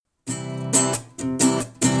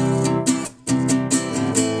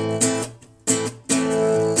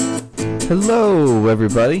Hello,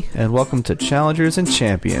 everybody, and welcome to Challengers and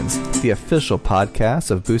Champions, the official podcast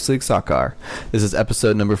of Boost League Soccer. This is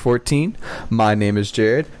episode number 14. My name is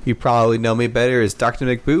Jared. You probably know me better as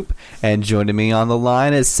DoctorMcBoop, and joining me on the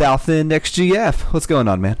line is SouthEndXGF. What's going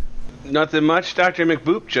on, man? Nothing much, Dr.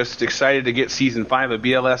 McBoop. Just excited to get Season 5 of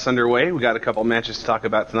BLS underway. We got a couple matches to talk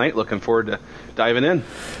about tonight. Looking forward to diving in.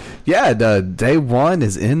 Yeah, day one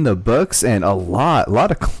is in the books, and a lot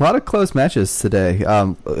of close matches today.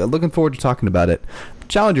 Looking forward to talking about it.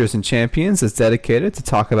 Challengers and Champions is dedicated to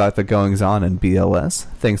talk about the goings-on in BLS,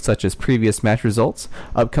 things such as previous match results,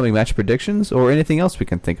 upcoming match predictions, or anything else we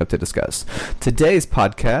can think of to discuss. Today's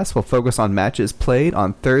podcast will focus on matches played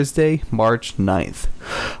on Thursday, March 9th.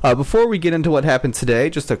 Before we get into what happened today,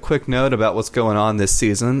 just a quick note about what's going on this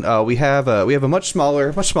season. We have a much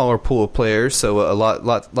smaller pool of players, so a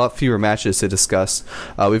lot fewer matches to discuss.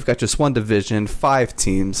 We've got just one division, 5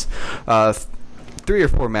 teams. 3 or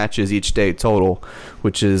 4 matches each day total,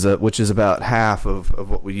 which is about half of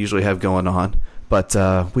what we usually have going on. But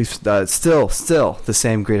we've still the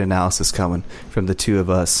same great analysis coming from the two of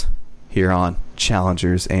us here on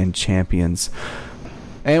Challengers and Champions.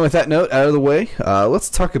 And with that note out of the way,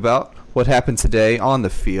 let's talk about what happened today on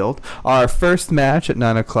the field. Our first match at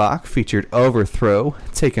 9 o'clock featured Overthrow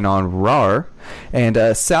taking on RAR.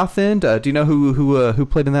 And Southend, do you know who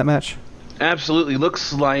played in that match? Absolutely.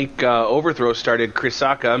 Looks like Overthrow started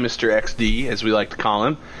Krisaka, Mr. XD, as we like to call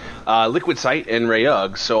him, Liquid Sight, and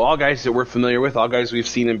Rayug. So all guys that we're familiar with, all guys we've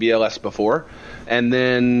seen in BLS before. And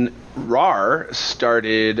then RAR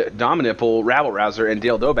started Dominipple, Rabble Rouser, and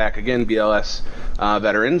Dale Doback, again BLS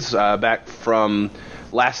veterans, back from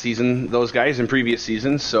last season, those guys in previous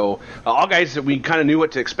seasons. So all guys that we kind of knew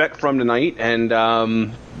what to expect from tonight. And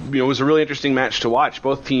it was a really interesting match to watch.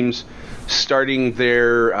 Both teams starting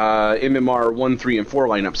their MMR 1, 3, and 4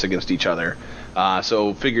 lineups against each other.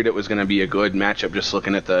 So figured it was going to be a good matchup just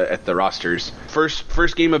looking at the rosters.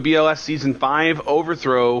 First game of BLS Season 5,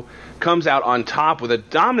 Overthrow comes out on top with a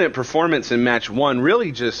dominant performance in Match 1.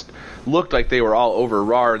 Really just looked like they were all over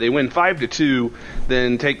RAR. They win 5-2,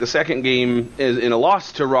 then take the second game in a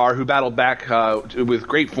loss to RAR, who battled back with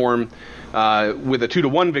great form with a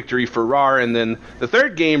 2-1 victory for RAR. And then the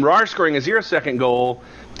third game, RAR scoring a 0-second goal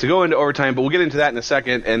to go into overtime, but we'll get into that in a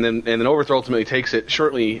second. And then Overthrow ultimately takes it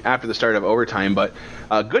shortly after the start of overtime. But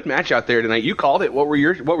a good match out there tonight. You called it. What were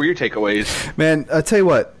your takeaways? Man, I'll tell you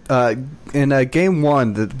what. In game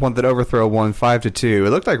one, the one that Overthrow won 5-2, it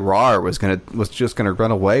looked like RAR was just gonna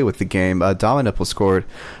run away with the game. Dominipple scored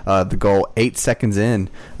the goal 8 seconds in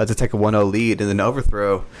to take a 1-0 lead, and then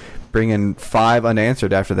Overthrow bringing 5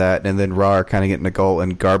 unanswered after that, and then RAR kind of getting a goal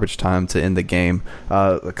in garbage time to end the game.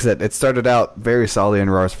 Because it started out very solidly in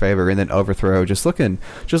RAR's favor, and then Overthrow just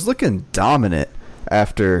looking dominant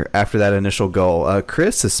after that initial goal.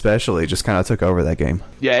 Chris especially just kind of took over that game.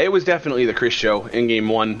 Yeah, it was definitely the Chris show in game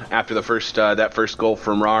 1 after the first goal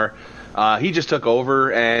from RAR. He just took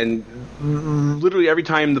over, and literally every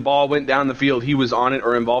time the ball went down the field, he was on it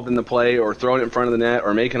or involved in the play or throwing it in front of the net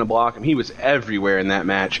or making a block. I mean, he was everywhere in that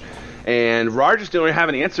match. And RAR just didn't have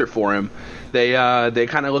an answer for him. They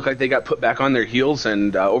kind of looked like they got put back on their heels,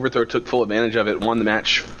 and Overthrow took full advantage of it, won the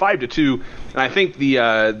match 5-2. And I think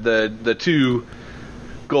the 2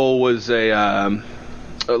 goal was a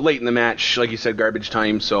late in the match, like you said, garbage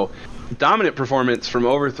time. So dominant performance from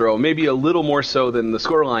Overthrow, maybe a little more so than the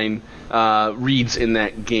scoreline reads in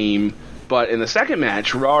that game. But in the second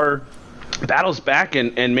match, RAR battles back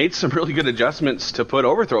and made some really good adjustments to put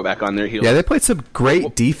Overthrow back on their heels. Yeah, they played some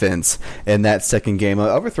great defense in that second game.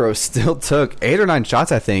 Overthrow still took 8 or 9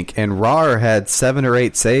 shots, I think, and RAR had 7 or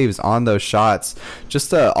 8 saves on those shots.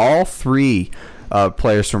 Just all 3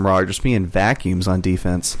 players from RAR just being vacuums on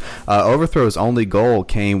defense. Overthrow's only goal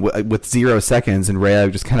came with 0 seconds, and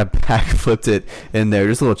Rayog just kind of backflipped it in there.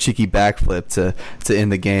 Just a little cheeky backflip to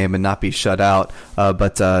end the game and not be shut out.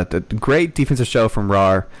 But the great defensive show from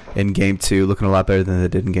RAR in Game 2, looking a lot better than they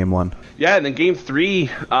did in Game 1. Yeah, and then Game 3,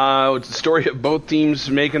 it's the story of both teams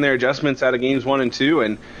making their adjustments out of Games 1 and 2,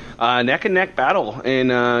 and neck-and-neck battle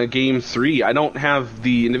in Game 3. I don't have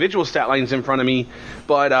the individual stat lines in front of me,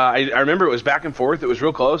 but I remember it was back and forth. It was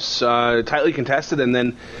real close, tightly contested, and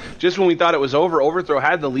then just when we thought it was over, Overthrow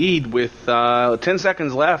had the lead with 10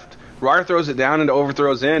 seconds left. RAR throws it down into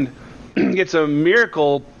Overthrow's end, gets a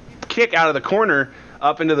miracle kick out of the corner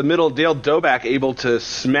up into the middle. Dale Doback able to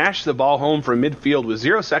smash the ball home from midfield with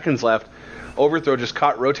 0 seconds left. Overthrow just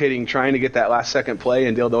caught rotating, trying to get that last second play,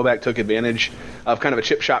 and Dale Doback took advantage of kind of a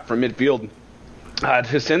chip shot from midfield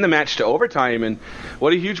to send the match to overtime. And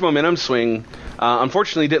what a huge momentum swing.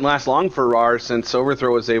 Unfortunately, didn't last long for RAR, since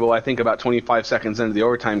Overthrow was able, I think about 25 seconds into the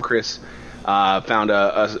overtime, Chris, found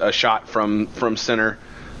a shot from center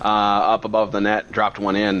up above the net, dropped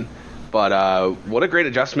one in. But what a great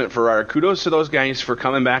adjustment for our kudos to those guys for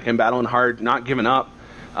coming back and battling hard, not giving up,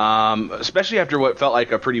 especially after what felt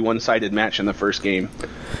like a pretty one-sided match in the first game.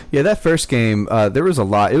 Yeah, that first game, there was a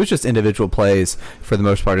lot. It was just individual plays for the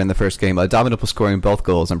most part in the first game. Dominic was scoring both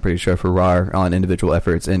goals, I'm pretty sure, for RAR on individual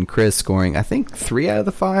efforts, and Chris scoring, I think, 3 out of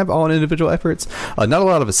the 5 all on individual efforts. Not a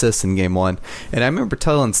lot of assists in Game 1. And I remember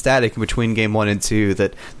telling Static between Game 1 and 2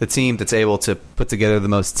 that the team that's able to put together the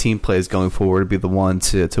most team plays going forward would be the one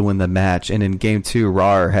to win the match. And in Game 2,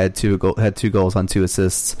 RAR had two goals on 2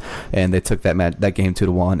 assists, and they took that game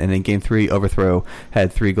 2-1. And in Game 3, Overthrow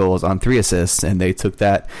had 3 goals on 3 assists, and they took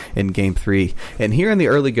that in Game 3. And here in the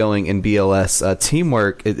early going in BLS,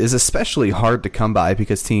 teamwork is especially hard to come by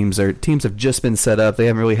because teams have just been set up. They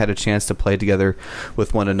haven't really had a chance to play together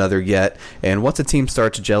with one another yet. And once a team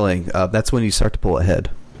starts gelling, that's when you start to pull ahead.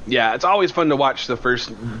 Yeah, it's always fun to watch the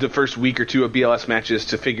first week or two of BLS matches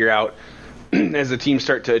to figure out as the teams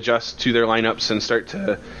start to adjust to their lineups and start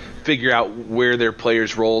to figure out where their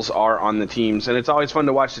players' roles are on the teams. And it's always fun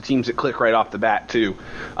to watch the teams that click right off the bat too.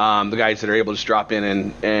 The guys that are able to just drop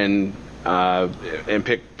in and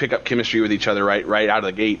pick up chemistry with each other right out of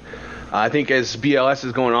the gate. I think as BLS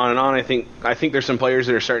is going on and on, I think there's some players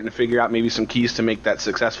that are starting to figure out maybe some keys to make that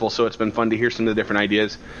successful. So it's been fun to hear some of the different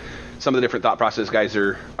ideas, some of the different thought process guys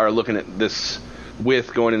are looking at this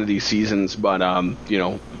with going into these seasons. But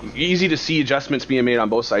easy to see adjustments being made on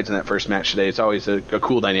both sides in that first match today. It's always a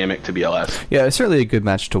cool dynamic to BLS. Yeah, it's certainly a good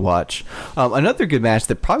match to watch. Another good match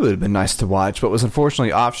that probably would have been nice to watch, but was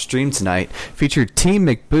unfortunately off stream tonight, featured Team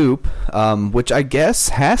McBoop, which I guess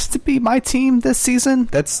has to be my team this season.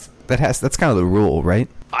 That's kind of the rule, right?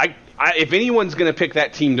 If anyone's going to pick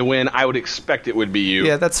that team to win, I would expect it would be you.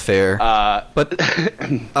 Yeah, that's fair. But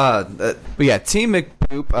yeah, Team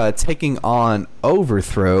McBoop taking on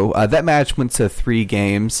Overthrow. That match went to 3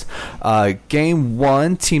 games. Game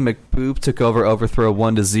 1, Team McBoop took over Overthrow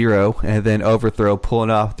 1-0, and then Overthrow pulling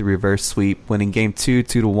off the reverse sweep, winning Game 2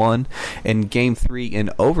 2-1, and Game 3 in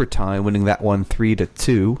overtime, winning that one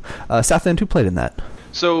 3-2. SouthEnd, who played in that?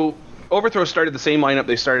 So Overthrow started the same lineup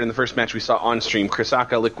they started in the first match we saw on stream.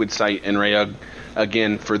 Krisaka, Liquid Sight, and Rayug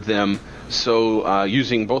again for them. So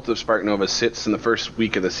using both of Spark Nova sits in the first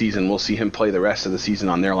week of the season, we'll see him play the rest of the season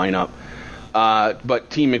on their lineup. But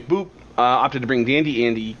Team McBoop opted to bring Dandy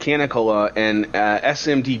Andy, Canicola, and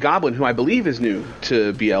SMD Goblin, who I believe is new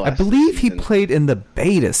to BLS. I believe he played in the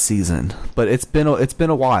beta season, but it's been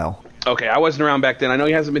a while. Okay, I wasn't around back then. I know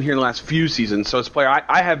he hasn't been here in the last few seasons, so it's a player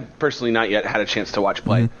I have personally not yet had a chance to watch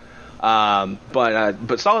play. Mm-hmm.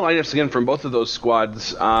 But solid lineups again from both of those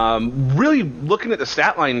squads. Really looking at the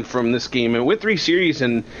stat line from this game, and went 3 series,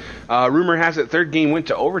 and rumor has it third game went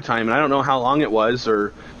to overtime, and I don't know how long it was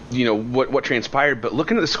or what transpired. But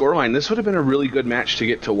looking at the scoreline, this would have been a really good match to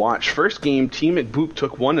get to watch. First game, Team McBoop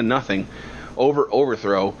took 1-0 over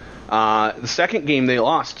Overthrow. The second game they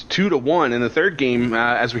lost 2-1, and the third game,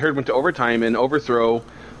 as we heard, went to overtime, and Overthrow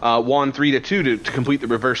won 3-2 to complete the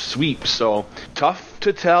reverse sweep. So tough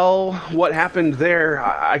to tell what happened there.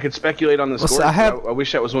 I could speculate on the score. So I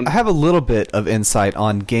wish that was one. I have a little bit of insight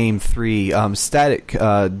on Game 3. Static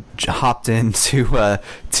hopped into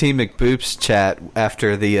Team McBoop's chat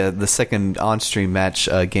after the second on-stream match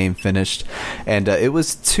game finished, and it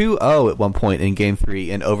was 2-0 at one point in Game 3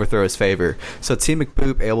 in Overthrow's favor. So Team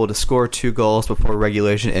McBoop able to score 2 goals before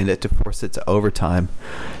regulation ended to force it to overtime,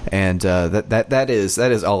 and that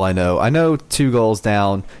is all I know. I know 2 goals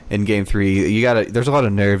down in Game 3. There's a lot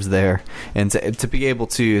of nerves there, and to be able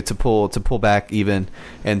to pull back even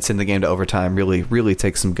and send the game to overtime really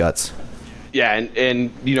takes some guts. Yeah,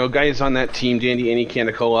 and guys on that team, Dandy, Andy,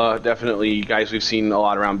 Canicola, definitely guys we've seen a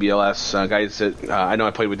lot around BLS. Guys that I know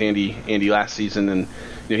I played with Andy last season, and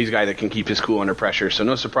he's a guy that can keep his cool under pressure. So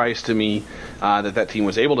no surprise to me that team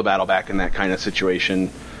was able to battle back in that kind of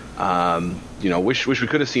situation. Wish we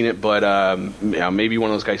could have seen it, but maybe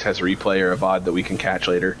one of those guys has a replay or a VOD that we can catch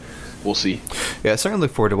later. We'll see. Yeah, I certainly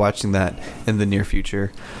look forward to watching that in the near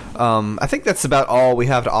future. I think that's about all we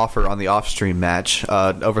have to offer on the off-stream match.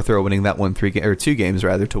 Overthrow winning that one 2 games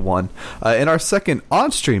rather to 1. In our second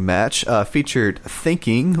on-stream match, featured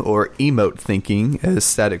Thinking, or Emote Thinking, as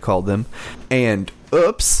Static called them, and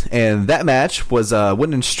Oops, and that match was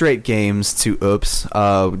winning straight games to Oops,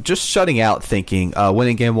 just shutting out Thinking,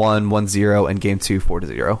 winning Game 1 1-0 and Game 2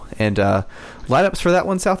 4-0. And lineups for that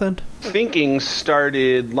one, SouthEnd? Thinking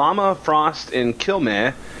started Llama, Frost, and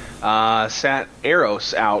Kilme. Sat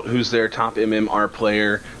Eros out, who's their top MMR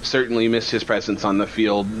player. Certainly missed his presence on the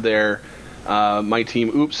field there. My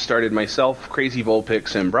team, Oops, started myself, Crazy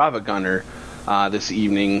Volpix, and Brava Gunner. this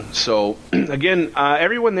evening. So again,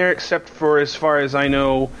 everyone there except for, as far as I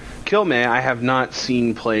know, Kilmay, I have not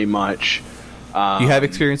seen play much. You have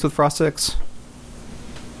experience with Frost 6?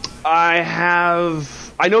 I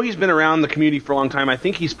have. I know he's been around the community for a long time. I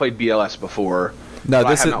think he's played BLS before. No,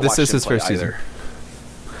 this is his first season.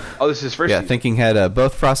 Oh, this is his first season. Yeah, Thinking had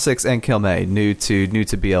both Frost 6 and Kilmay new to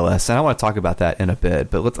BLS, and I want to talk about that in a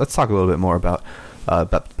bit. But let's talk a little bit more about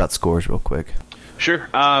scores real quick. Sure.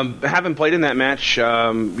 Having played in that match,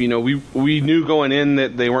 we knew going in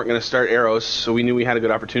that they weren't going to start Arrows, so we knew we had a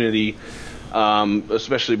good opportunity,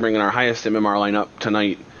 especially bringing our highest MMR lineup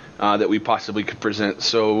tonight that we possibly could present.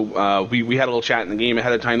 So we had a little chat in the game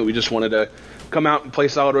ahead of time that we just wanted to come out and play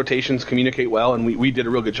solid rotations, communicate well, and we did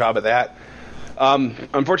a real good job of that.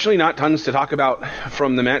 Unfortunately, not tons to talk about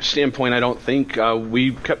from the match standpoint, I don't think.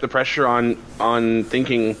 We kept the pressure on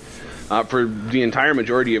Thinking for the entire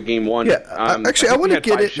majority of Game 1. Yeah, actually, I want to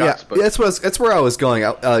get it. Shots, yeah, that's where I was going.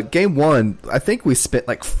 Game 1, I think we spent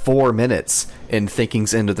like 4 minutes in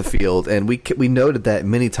Thinking's end of the field, and we noted that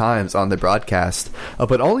many times on the broadcast.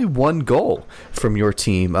 But only one goal from your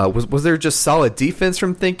team. Was there just solid defense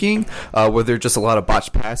from Thinking? Were there just a lot of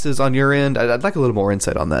botched passes on your end? I'd like a little more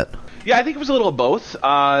insight on that. Yeah, I think it was a little of both.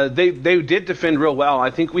 They did defend real well.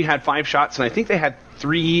 I think we had 5 shots, and I think they had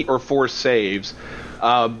 3 or 4 saves.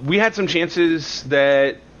 We had some chances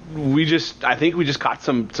that I think we just caught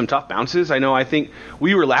some tough bounces. I think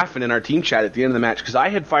we were laughing in our team chat at the end of the match because I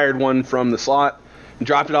had fired one from the slot and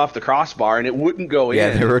dropped it off the crossbar, and it wouldn't go in.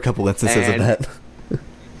 Yeah, there were a couple instances of that.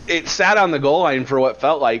 It sat on the goal line for what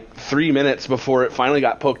felt like 3 minutes before it finally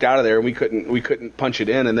got poked out of there, and we couldn't punch it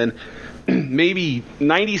in. And then maybe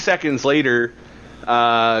 90 seconds later,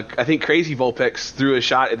 I think Crazy Vulpix threw a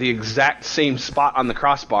shot at the exact same spot on the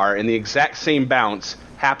crossbar, and the exact same bounce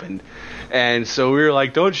happened. And so we were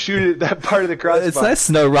like, don't shoot at that part of the crossbar. It's nice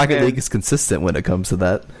to know Rocket League is consistent when it comes to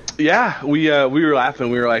that. Yeah, we were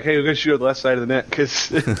laughing. We were like, hey, we're going to shoot at the left side of the net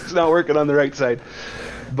because it's not working on the right side.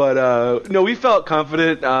 But no, we felt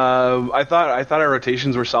confident. I thought our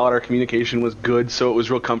rotations were solid. Our communication was good, so it was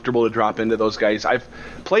real comfortable to drop into those guys. I've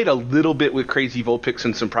played a little bit with Crazy Vulpix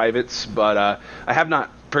and some privates, but I have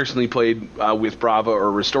not personally played with Brava or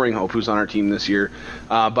Restoring Hope, who's on our team this year.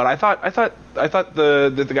 But I thought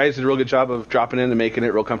the guys did a real good job of dropping in and making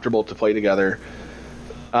it real comfortable to play together.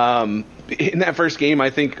 In that first game,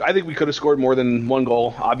 I think we could have scored more than one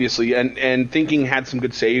goal, obviously, and Thinking had some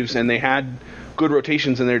good saves, and they had good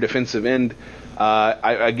rotations in their defensive end.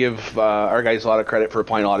 I give our guys a lot of credit for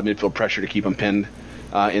applying a lot of midfield pressure to keep them pinned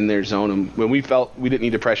in their zone. And when we felt we didn't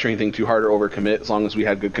need to pressure anything too hard or overcommit, as long as we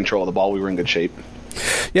had good control of the ball, we were in good shape.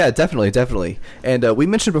 Yeah, definitely. And we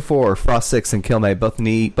mentioned before Frost 6 and Kilmay both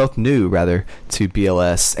new to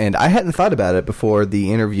BLS, and I hadn't thought about it before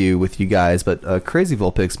the interview with you guys, but Crazy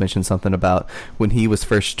Vulpix mentioned something about when he was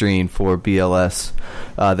first streamed for BLS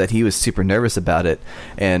that he was super nervous about it.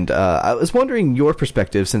 And I was wondering your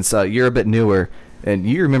perspective, since you're a bit newer and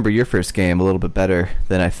you remember your first game a little bit better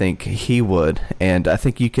than I think he would, and I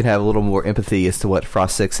think you could have a little more empathy as to what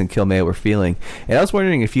Frost 6 and Kilmay were feeling. And I was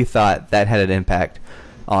wondering if you thought that had an impact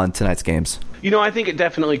on tonight's games. I think it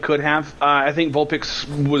definitely could have. I think Vulpix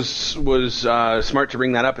was smart to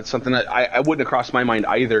bring that up. It's something that I wouldn't have crossed my mind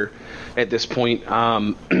either at this point.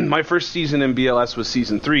 My first season in BLS was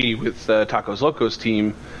Season 3 with Tacos Locos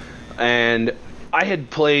team, and I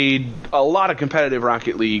had played a lot of competitive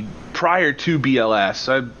Rocket League prior to BLS.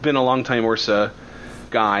 I've been a long-time Ursa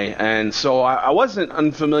guy, and so I wasn't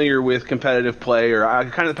unfamiliar with competitive play, or I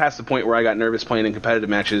kind of passed the point where I got nervous playing in competitive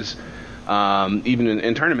matches, even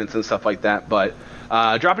in tournaments and stuff like that. But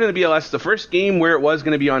dropping into BLS, the first game where it was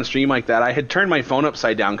going to be on stream like that, I had turned my phone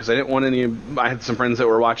upside down because I didn't want I had some friends that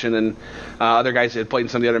were watching, and other guys that had played in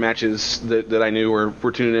some of the other matches that I knew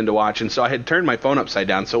were tuning in to watch, and so I had turned my phone upside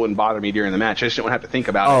down so it wouldn't bother me during the match. I just didn't want to have to think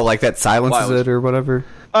about it. Oh, like that silences it or whatever?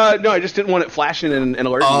 No, I just didn't want it flashing and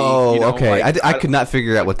alerting me. Oh, okay. I could not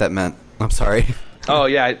figure out what that meant. I'm sorry. Oh,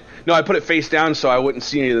 yeah. No, I put it face down so I wouldn't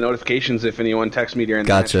see any of the notifications if anyone texted me during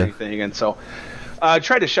the match or anything. And so I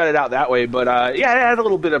tried to shut it out that way. But, yeah, I had a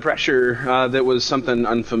little bit of pressure that was something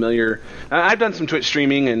unfamiliar. I've done some Twitch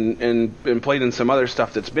streaming and played in some other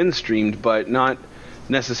stuff that's been streamed, but not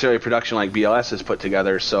necessarily production like BLS has put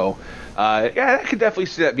together. So, yeah, I could definitely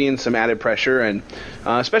see that being some added pressure, and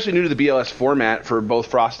especially new to the BLS format for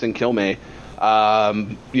both Frost and Kilmay.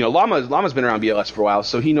 Llama's been around BLS for a while,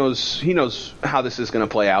 so he knows how this is going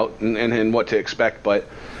to play out and what to expect. But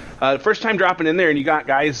first time dropping in there, and you got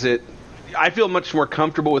guys that I feel much more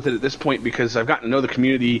comfortable with it at this point because I've gotten to know the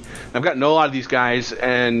community. I've gotten to know a lot of these guys,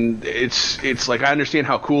 and it's like I understand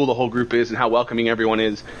how cool the whole group is and how welcoming everyone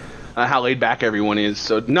is. how laid back everyone is.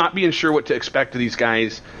 So not being sure what to expect of these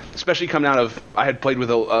guys, especially coming out of, I had played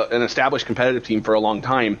with an established competitive team for a long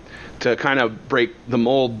time, to kind of break the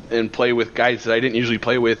mold and play with guys that I didn't usually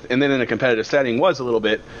play with, and then in a competitive setting was a little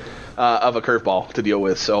bit of a curveball to deal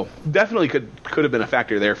with. So definitely could have been a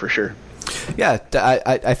factor there for sure. Yeah,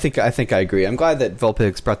 I think I agree. I'm glad that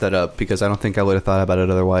Volpix brought that up, because I don't think I would have thought about it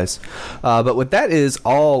otherwise. But what that is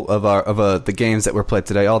all of the games that were played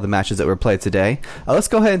today, all the matches that were played today. Let's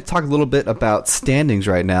go ahead and talk a little bit about standings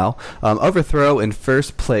right now. Overthrow in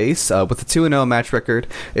first place with a 2-0 match record,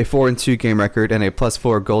 a 4-2 game record, and a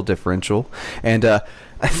 +4 goal differential. And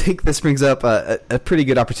I think this brings up a pretty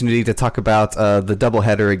good opportunity to talk about the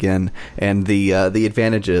doubleheader again, and the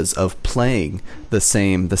advantages of playing the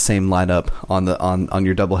same lineup on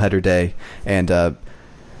your doubleheader day, and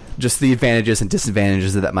just the advantages and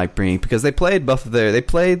disadvantages that might bring, because they played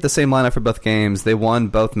the same lineup for both games, they won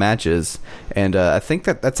both matches, and I think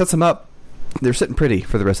that sets them up. They're sitting pretty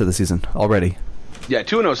for the rest of the season already. Yeah,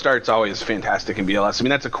 2-0 start's always fantastic in BLS. I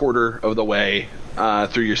mean, that's a quarter of the way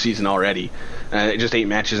through your season already. Just 8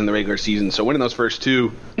 matches in the regular season. So winning those first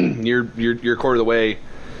 2, you're a quarter of the way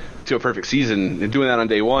to a perfect season. And doing that on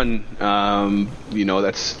day 1,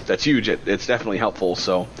 that's huge. It's definitely helpful.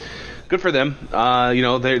 So good for them.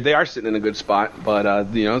 They are sitting in a good spot.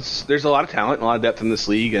 But there's a lot of talent and a lot of depth in this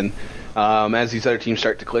league. And as these other teams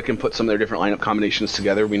start to click and put some of their different lineup combinations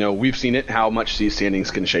together, we've seen it, how much these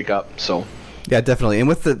standings can shake up. So. Yeah, definitely. And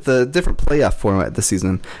with the different playoff format this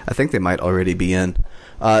season, I think they might already be in.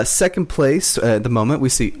 Second place at the moment, we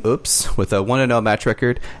see Oops with a 1-0 match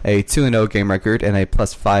record, a 2-0 game record, and a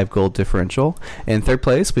 +5 goal differential. In third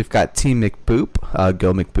place, we've got Team McBoop,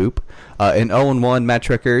 Go McBoop, an 0-1 match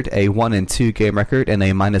record, a 1-2 game record, and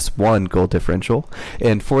a -1 goal differential.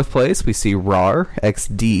 In fourth place, we see RAR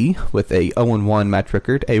XD with a 0-1 match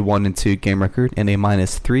record, a 1-2 game record, and a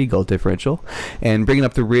 -3 goal differential. And bringing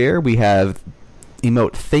up the rear, we have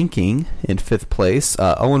Emote Thinking in fifth place,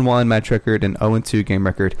 0-1 match record, an 0-2 game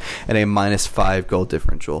record, and a -5 goal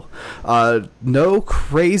differential. No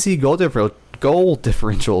crazy goal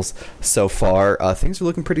differentials so far. Things are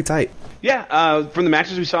looking pretty tight. Yeah, from the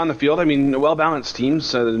matches we saw on the field, I mean, well-balanced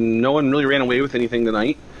teams. No one really ran away with anything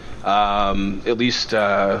tonight. At least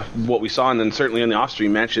what we saw, and then certainly in the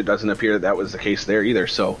off-stream match, it doesn't appear that was the case there either.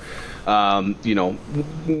 So, none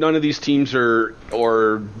of these teams are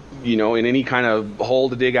in any kind of hole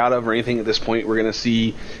to dig out of or anything at this point. We're going to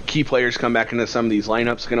see key players come back into some of these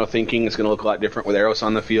lineups. Thinking it's going to look a lot different with Eros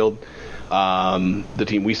on the field. The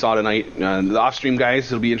team we saw tonight, the off-stream guys,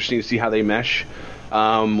 it'll be interesting to see how they mesh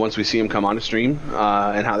once we see them come on to stream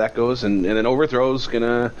and how that goes. And then Overthrow's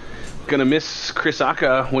gonna miss Chris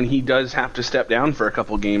Aka when he does have to step down for a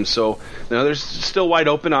couple games. So there's still wide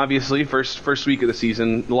open, obviously, first week of the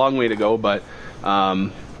season, a long way to go, but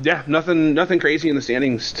yeah, nothing crazy in the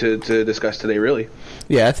standings to discuss today, really.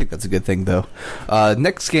 Yeah, I think that's a good thing, though.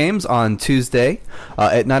 Next game's on Tuesday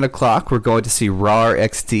at 9 o'clock. We're going to see RAR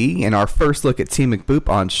XD and our first look at Team McBoop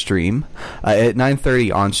on stream. At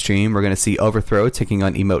 9:30 on stream, we're going to see Overthrow taking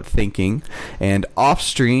on Emote Thinking. And off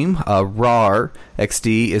stream, RAR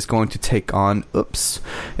XD is going to take on Oops.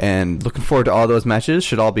 And looking forward to all those matches.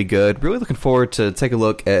 Should all be good. Really looking forward to take a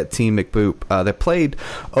look at Team McBoop. They played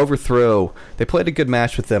Overthrow. They played a good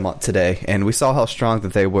match with them today, and we saw how strong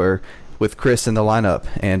that they were with Chris in the lineup,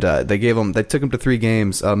 and they took him to 3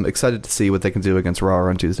 games. I'm excited to see what they can do against RAR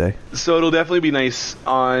on Tuesday. So it'll definitely be nice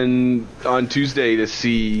on Tuesday to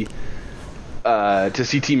see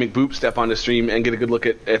Team McBoop step on the stream and get a good look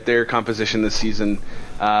at their composition this season.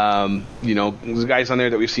 There's guys on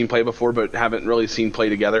there that we've seen play before but haven't really seen play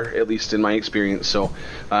together, at least in my experience. So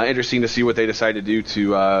interesting to see what they decide to do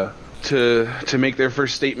to make their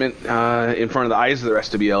first statement in front of the eyes of the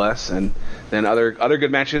rest of BLS. And then other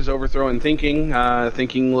good matches, Overthrow and Thinking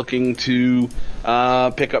looking to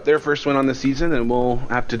pick up their first win on the season, and we'll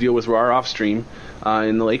have to deal with RAR off stream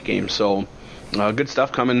in the late game. So good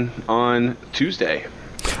stuff coming on Tuesday.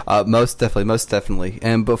 Most definitely.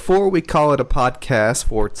 And before we call it a podcast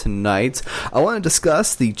for tonight, I want to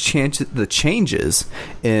discuss the changes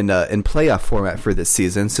in playoff format for this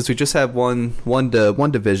season. Since we just have one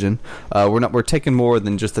division, we're taking more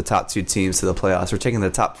than just the top 2 teams to the playoffs. We're taking the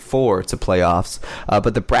top 4 to playoffs.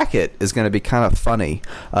 But the bracket is going to be kind of funny.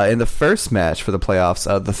 In the first match for the playoffs,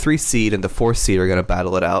 the 3 seed and the 4 seed are going to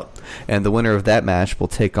battle it out, and the winner of that match will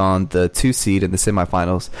take on the 2 seed in the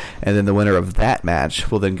semifinals, and then the winner of that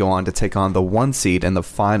match will then go on to take on the 1 seed in the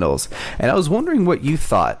finals. And I was wondering what you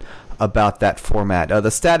thought about that format. The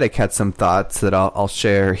Static had some thoughts that I'll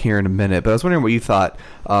share here in a minute, but I was wondering what you thought.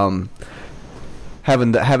 Taking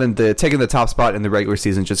the top spot in the regular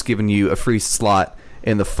season, just giving you a free slot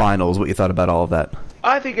in the finals, what you thought about all of that.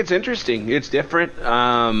 I think it's interesting. It's different.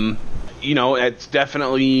 It's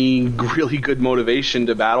definitely really good motivation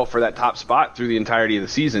to battle for that top spot through the entirety of the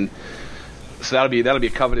season. So that'll be a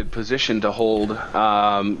coveted position to hold.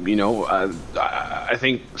 I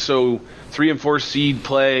think so. 3 and 4 seed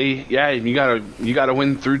play. Yeah, you gotta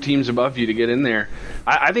win through teams above you to get in there.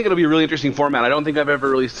 I think it'll be a really interesting format. I don't think I've ever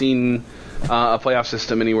really seen a playoff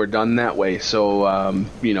system anywhere done that way. So I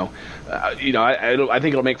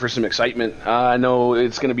think it'll make for some excitement. I know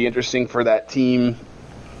it's going to be interesting for that team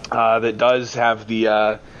that does have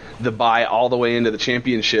the bye all the way into the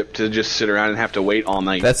championship to just sit around and have to wait all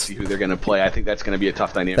night to see who they're going to play. I think that's going to be a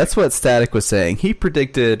tough dynamic. That's what Static was saying. He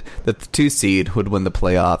predicted that the 2 seed would win the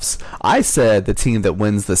playoffs. I said the team that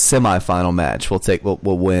wins the semifinal match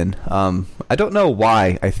will win. I don't know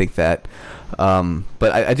why I think that,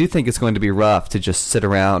 but I do think it's going to be rough to just sit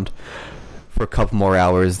around for a couple more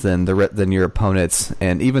hours than your opponents,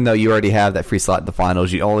 and even though you already have that free slot in the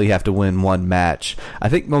finals, you only have to win one match. I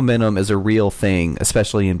think momentum is a real thing,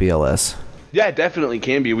 especially in BLS. Yeah, it definitely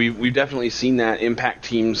can be. We've definitely seen that impact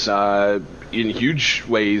teams in huge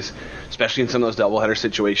ways, especially in some of those doubleheader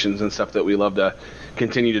situations and stuff that we love to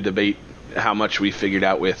continue to debate how much we figured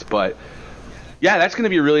out with. But yeah, that's going to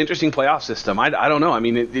be a really interesting playoff system. I don't know. I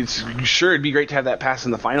mean, it's sure it'd be great to have that pass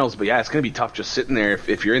in the finals, but yeah, it's going to be tough just sitting there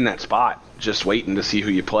if you're in that spot, just waiting to see who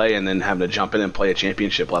you play and then having to jump in and play a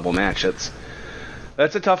championship level match.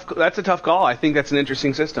 That's a tough call. I think that's an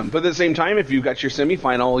interesting system. But at the same time, if you've got your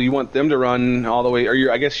semifinal, you want them to run all the way, or your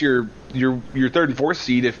 3rd and 4th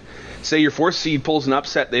seed. If say your 4th seed pulls an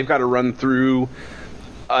upset, they've got to run through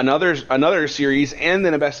another series and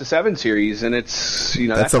then a best of 7 series, and it's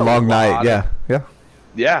that's a long night.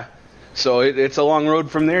 Yeah. So it's a long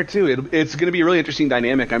road from there too. It's going to be a really interesting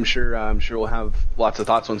dynamic. I'm sure we'll have lots of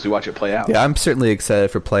thoughts once we watch it play out. Yeah, I'm certainly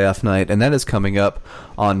excited for playoff night, and that is coming up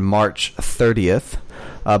on March 30th.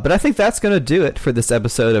 But I think that's going to do it for this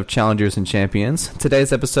episode of Challengers and Champions.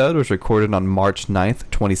 Today's episode was recorded on March 9th,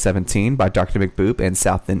 2017 by Dr. McBoop and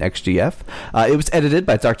SouthEndXGF. It was edited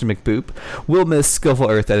by Dr. McBoop. We'll miss Skillful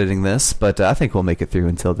Earth editing this, but I think we'll make it through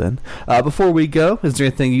until then. Before we go, is there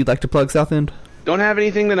anything you'd like to plug, Southend? Don't have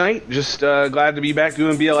anything tonight. Just glad to be back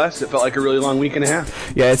doing BLS. It felt like a really long week and a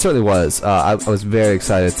half. Yeah, it certainly was. I was very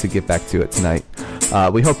excited to get back to it tonight.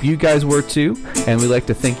 We hope you guys were too, and we'd like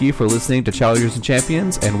to thank you for listening to Challengers and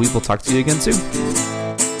Champions, and we will talk to you again soon.